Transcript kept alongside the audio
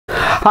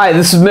Hi,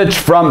 this is Mitch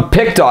from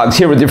Pick Dogs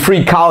here with your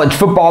free college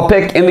football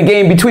pick in the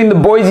game between the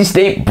Boise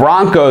State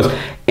Broncos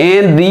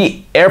and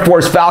the Air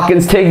Force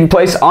Falcons taking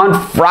place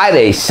on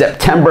Friday,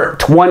 September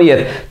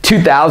 20th,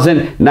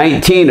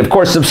 2019. Of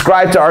course,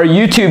 subscribe to our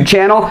YouTube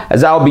channel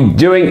as I'll be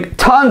doing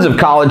tons of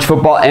college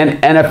football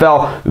and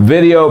NFL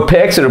video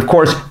picks. And of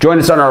course, join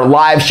us on our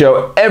live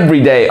show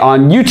every day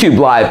on YouTube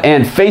Live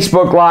and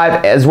Facebook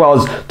Live, as well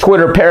as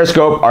Twitter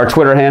Periscope. Our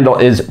Twitter handle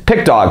is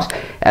Pick Dogs,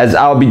 as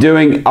I'll be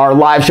doing our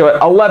live show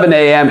at 11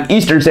 a.m.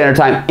 Eastern Standard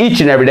Time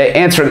each and every day,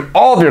 answering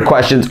all of your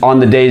questions on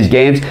the day's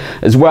games,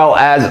 as well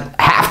as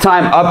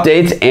halftime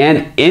updates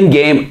and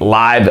in-game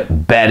live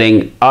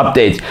betting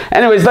updates.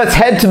 Anyways, let's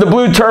head to the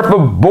blue turf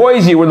of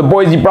Boise, where the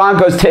Boise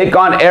Broncos take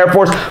on Air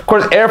Force. Of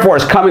course, Air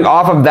Force coming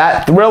off of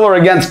that thriller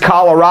against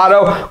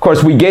Colorado. Of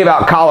course, we gave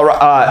out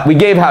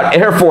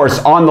Air Force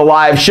on the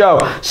live show,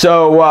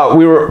 so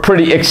we were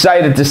pretty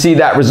excited to see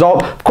that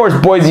result. Of course,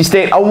 Boise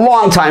State, a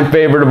longtime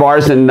favorite of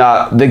ours and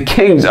the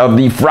kings of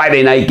the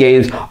Friday night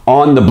games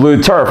on the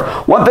blue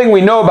turf. One thing we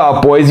know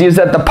about Boise is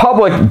that the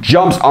public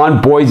jumps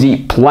on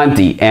Boise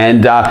plenty,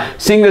 and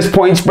seeing this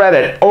point spread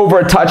at over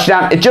a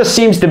touchdown, it just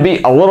seems to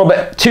be a little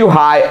bit too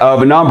high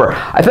of a number.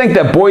 I think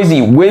that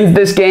Boise wins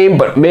this game,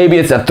 but maybe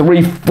it's a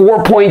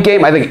 3-4 point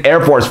game. I think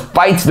Air Force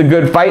fights the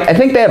good fight. I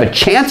think they have a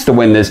chance to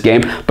win this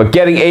game, but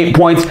getting 8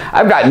 points,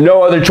 I've got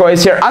no other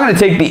choice here. I'm going to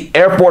take the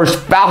Air Force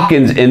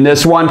Falcons in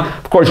this one.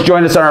 Of course,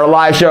 join us on our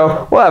live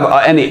show. We'll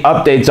have any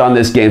updates on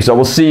this game, so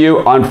we'll see you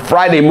on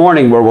Friday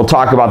morning, where we'll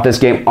talk about this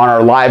game on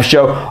our live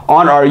show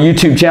on our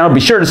YouTube channel. Be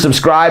sure to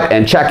subscribe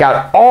and check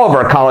out all of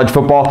our college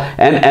football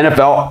and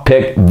NFL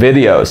pick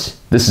videos.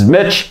 This is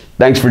Mitch.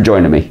 Thanks for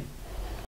joining me.